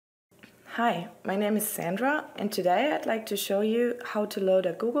Hi, my name is Sandra, and today I'd like to show you how to load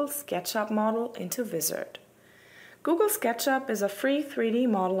a Google SketchUp model into Vizard. Google SketchUp is a free 3D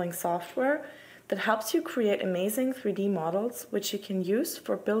modeling software that helps you create amazing 3D models which you can use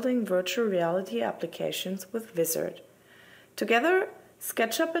for building virtual reality applications with Vizard. Together,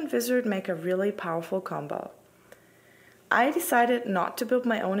 SketchUp and Vizard make a really powerful combo. I decided not to build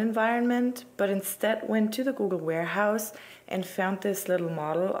my own environment, but instead went to the Google warehouse and found this little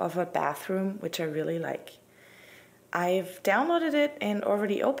model of a bathroom, which I really like. I've downloaded it and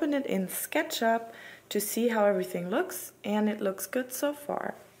already opened it in SketchUp to see how everything looks, and it looks good so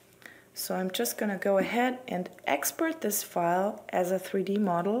far. So I'm just going to go ahead and export this file as a 3D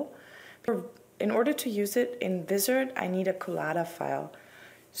model. In order to use it in Vizard, I need a collada file.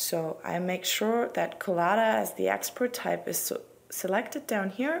 So I make sure that collada as the export type is selected down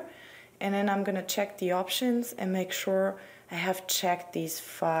here, and then I'm going to check the options and make sure I have checked these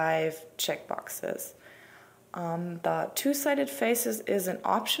 5 checkboxes. The two-sided faces is an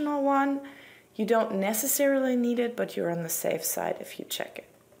optional one. You don't necessarily need it, but you're on the safe side if you check it.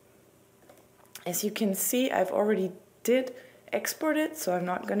 As you can see, I've already did export it, so I'm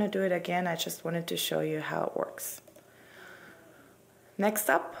not going to do it again. I just wanted to show you how it works. Next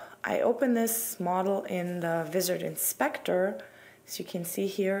up, I open this model in the Vizard Inspector. As you can see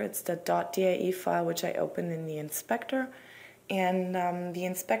here, it's the .dae file which I opened in the Inspector, and the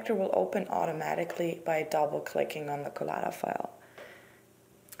Inspector will open automatically by double-clicking on the collada file.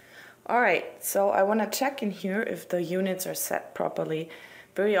 Alright, so I want to check in here if the units are set properly.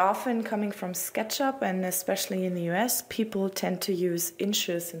 Very often, coming from SketchUp, and especially in the US, people tend to use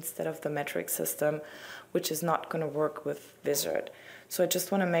inches instead of the metric system, which is not going to work with Vizard. So I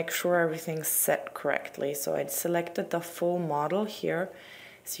just want to make sure everything's set correctly. So I selected the full model here.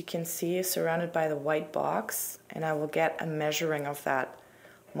 As you can see, surrounded by the white box, and I will get a measuring of that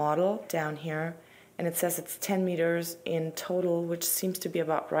model down here. And it says it's 10 meters in total, which seems to be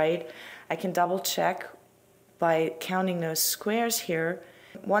about right. I can double check by counting those squares here.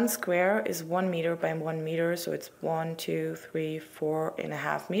 One square is 1 meter by 1 meter, so it's 1, 2, 3,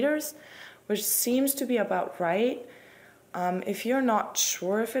 4.5 meters, which seems to be about right. If you're not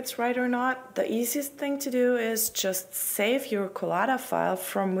sure if it's right or not, the easiest thing to do is just save your collada file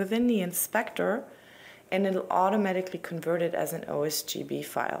from within the inspector, and it'll automatically convert it as an OSGB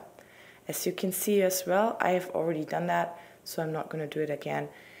file. As you can see as well, I have already done that, so I'm not going to do it again.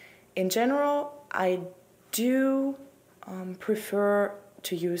 In general, I do prefer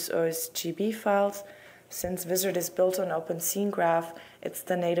to use OSGB files. Since Vizard is built on OpenSceneGraph, it's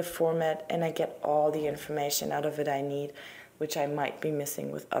the native format, and I get all the information out of it I need, which I might be missing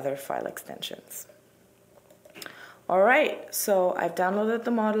with other file extensions. Alright, so I've downloaded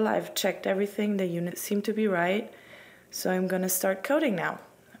the model, I've checked everything, the units seem to be right, so I'm going to start coding now.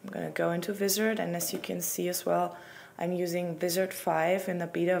 I'm going to go into Vizard, and as you can see as well, I'm using Vizard 5 in the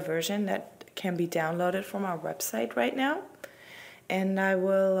beta version that can be downloaded from our website right now. And I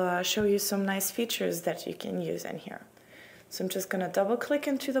will show you some nice features that you can use in here. So I'm just going to double click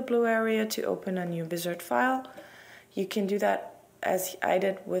into the blue area to open a new Vizard file. You can do that as I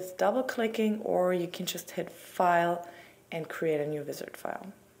did with double clicking, or you can just hit File and create a new Vizard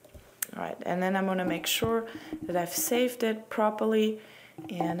file. Alright, and then I'm going to make sure that I've saved it properly,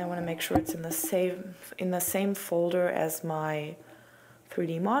 and I want to make sure it's in the same folder as my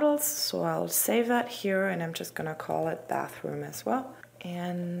 3D models, so I'll save that here, and I'm just going to call it bathroom as well.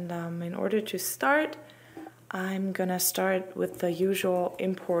 And in order to start, I'm going to start with the usual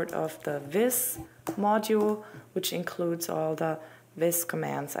import of the Viz module, which includes all the Viz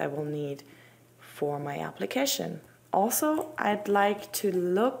commands I will need for my application. Also, I'd like to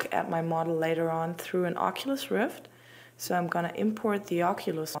look at my model later on through an Oculus Rift, so I'm going to import the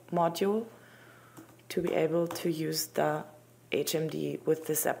Oculus module to be able to use the HMD with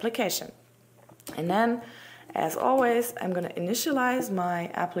this application. And then, as always, I'm going to initialize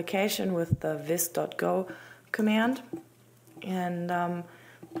my application with the viz.go command, and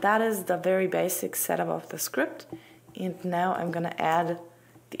that is the very basic setup of the script. And now I'm going to add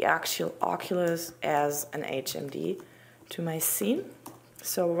the actual Oculus as an HMD to my scene.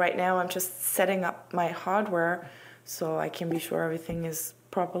 So right now I'm just setting up my hardware so I can be sure everything is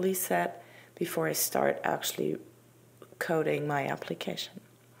properly set before I start actually coding my application.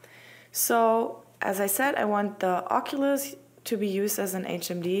 So as I said, I want the Oculus to be used as an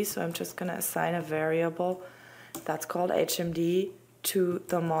HMD, so I'm just going to assign a variable that's called HMD to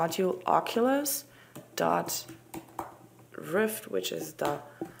the module Oculus.Rift, which is the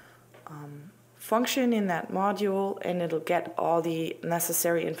function in that module, and it'll get all the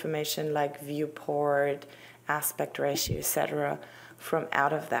necessary information like viewport, aspect ratio, etc. from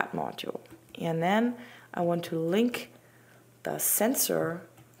out of that module. And then I want to link the sensor,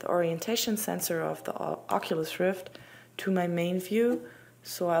 the orientation sensor of the Oculus Rift, to my main view,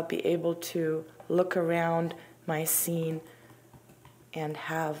 so I'll be able to look around my scene and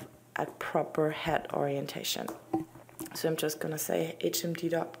have a proper head orientation. So I'm just going to say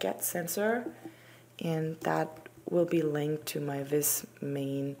hmd.get sensor, and that will be linked to my Viz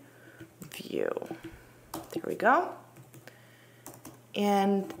main view. There we go.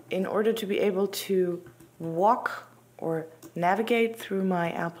 And in order to be able to walk or navigate through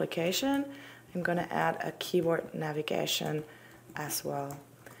my application, I'm going to add a keyboard navigation as well.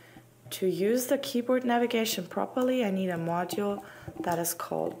 To use the keyboard navigation properly, I need a module that is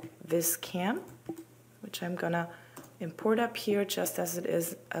called VizCam, which I'm going to import up here just as it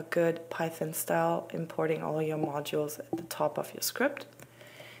is a good Python style, importing all your modules at the top of your script.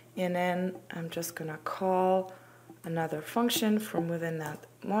 And then I'm just going to call another function from within that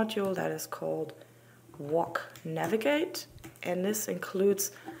module that is called walk navigate, and this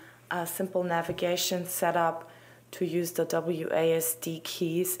includes a simple navigation setup to use the WASD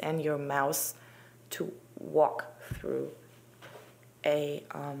keys and your mouse to walk through a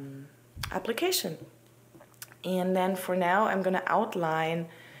application. And then for now I'm going to outline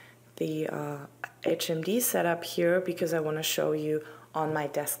the HMD setup here because I want to show you on my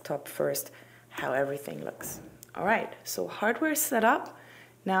desktop first how everything looks. Alright, so hardware set up.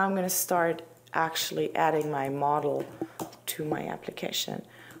 Now I'm going to start actually adding my model to my application,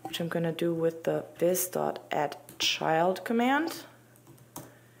 which I'm going to do with the viz.addChild command.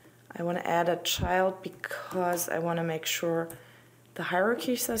 I want to add a child because I want to make sure the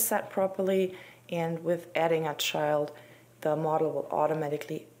hierarchies are set properly, and with adding a child, the model will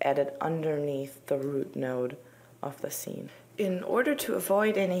automatically add it underneath the root node of the scene. In order to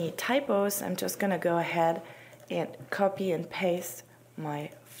avoid any typos, I'm just going to go ahead and copy and paste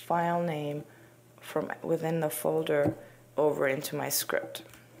my file name from within the folder over into my script.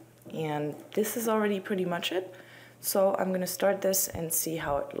 And this is already pretty much it. So I'm going to start this and see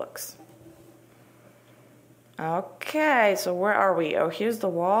how it looks. Okay, so where are we? Oh, here's the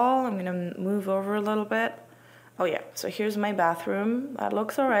wall. I'm going to move over a little bit. Oh yeah, so here's my bathroom. That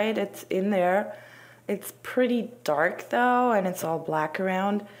looks alright. It's in there. It's pretty dark though, and it's all black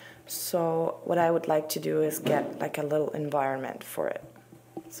around. So what I would like to do is get like a little environment for it.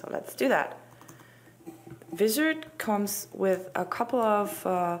 So let's do that. Vizard comes with a couple of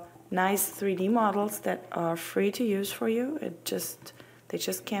nice 3D models that are free to use for you. They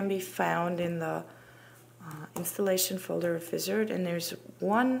just can be found in the installation folder of Vizard, and there's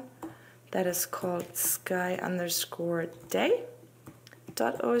one that is called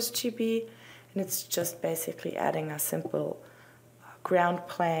sky_day.osgb, and it's just basically adding a simple ground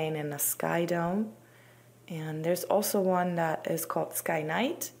plane and a sky dome. And there's also one that is called Sky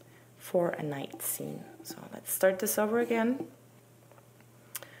Night for a night scene. So let's start this over again.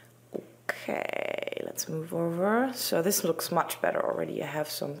 Okay, let's move over. So this looks much better already. I have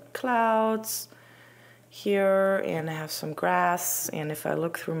some clouds here, and I have some grass, and if I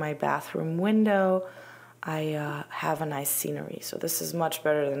look through my bathroom window, I have a nice scenery. So this is much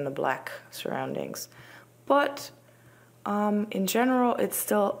better than the black surroundings. But in general, it's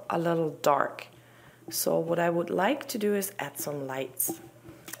still a little dark. So what I would like to do is add some lights.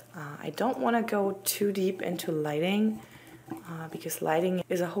 I don't want to go too deep into lighting because lighting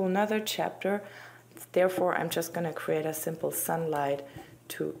is a whole nother chapter. Therefore, I'm just going to create a simple sunlight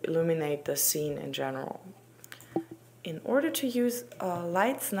to illuminate the scene in general. In order to use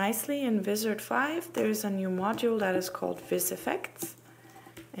lights nicely in Vizard 5, there's a new module that is called Viz Effects.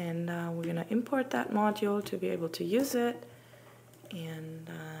 And we're going to import that module to be able to use it. And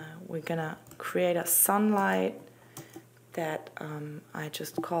we're going to create a sunlight that I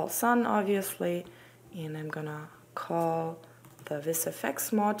just call sun, obviously. And I'm going to call the Viz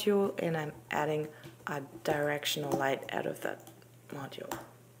Effects module, and I'm adding a directional light out of that module.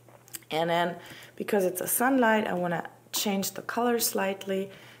 And then because it's a sunlight, I want to change the color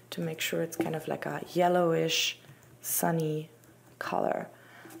slightly to make sure it's kind of like a yellowish sunny color.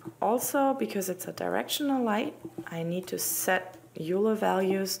 Also, because it's a directional light, I need to set Euler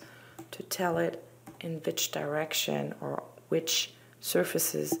values to tell it in which direction or which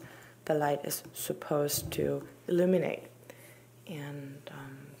surfaces the light is supposed to illuminate. And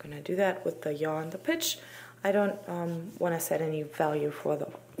I'm going to do that with the yaw and the pitch. I don't want to set any value for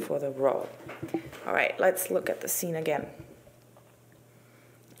the row. All right, let's look at the scene again.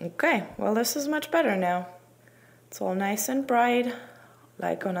 Okay, well, this is much better now. It's all nice and bright,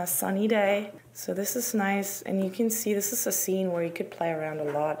 like on a sunny day. So this is nice, and you can see this is a scene where you could play around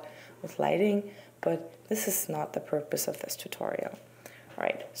a lot with lighting, but this is not the purpose of this tutorial.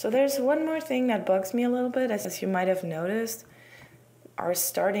 Right, so there's one more thing that bugs me a little bit. As you might have noticed, our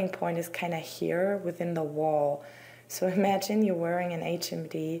starting point is kind of here within the wall. So imagine you're wearing an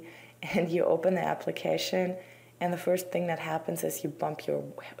HMD and you open the application, and the first thing that happens is you bump your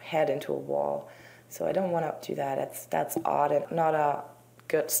head into a wall. So I don't want to do that. That's odd and not a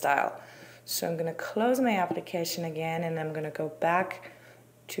good style. So I'm going to close my application again, and I'm going to go back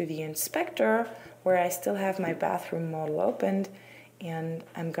to the inspector where I still have my bathroom model opened, and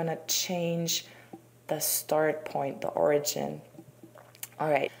I'm going to change the start point, the origin. All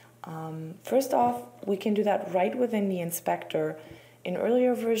right. First off, we can do that right within the inspector. In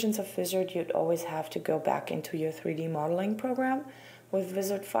earlier versions of Vizard, you'd always have to go back into your 3D modeling program. With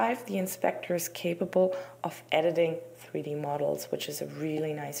Vizard 5, the inspector is capable of editing 3D models, which is a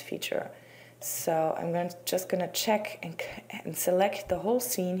really nice feature. So I'm just going to check and select the whole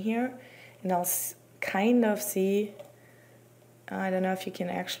scene here, and I'll kind of see, I don't know if you can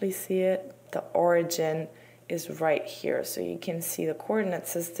actually see it, the origin is right here. So you can see the coordinate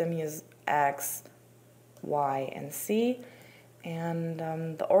system is X, Y, and Z. And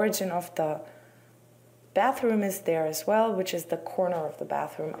the origin of the bathroom is there as well, which is the corner of the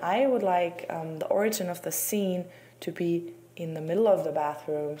bathroom. I would like the origin of the scene to be in the middle of the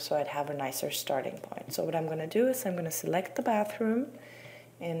bathroom, so I'd have a nicer starting point. So what I'm going to do is I'm going to select the bathroom,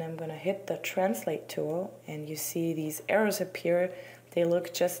 and I'm going to hit the translate tool, and you see these arrows appear. They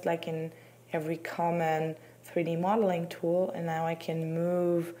look just like in every common 3D modeling tool, and now I can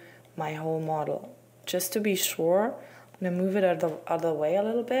move my whole model. Just to be sure, I'm going to move it out of the way a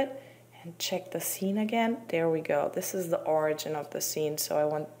little bit and check the scene again. There we go. This is the origin of the scene, so I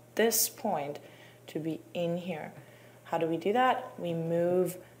want this point to be in here. How do we do that? We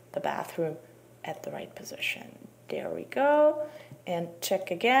move the bathroom at the right position. There we go. And check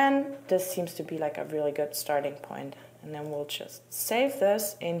again. This seems to be like a really good starting point. And then we'll just save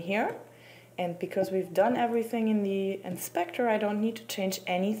this in here. And because we've done everything in the inspector, I don't need to change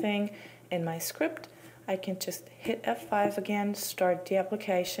anything in my script. I can just hit F5 again, start the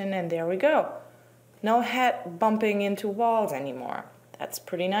application, and there we go. No head bumping into walls anymore. That's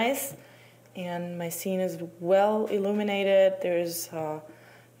pretty nice. And my scene is well illuminated. There's a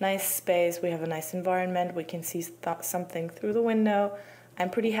nice space. We have a nice environment. We can see something through the window. I'm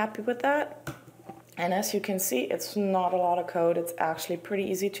pretty happy with that. And as you can see, it's not a lot of code. It's actually pretty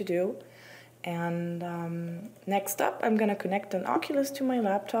easy to do. And next up, I'm going to connect an Oculus to my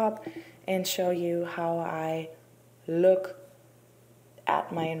laptop and show you how I look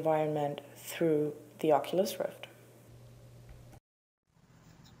at my environment through the Oculus Rift.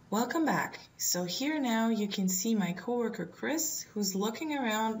 Welcome back. So here now you can see my coworker Chris, who's looking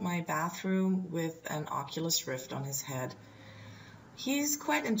around my bathroom with an Oculus Rift on his head. He's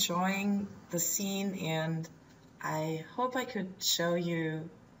quite enjoying the scene, and I hope I could show you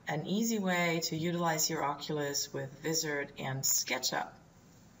an easy way to utilize your Oculus with Vizard and SketchUp.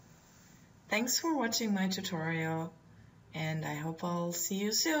 Thanks for watching my tutorial, and I hope I'll see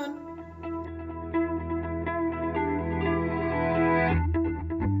you soon.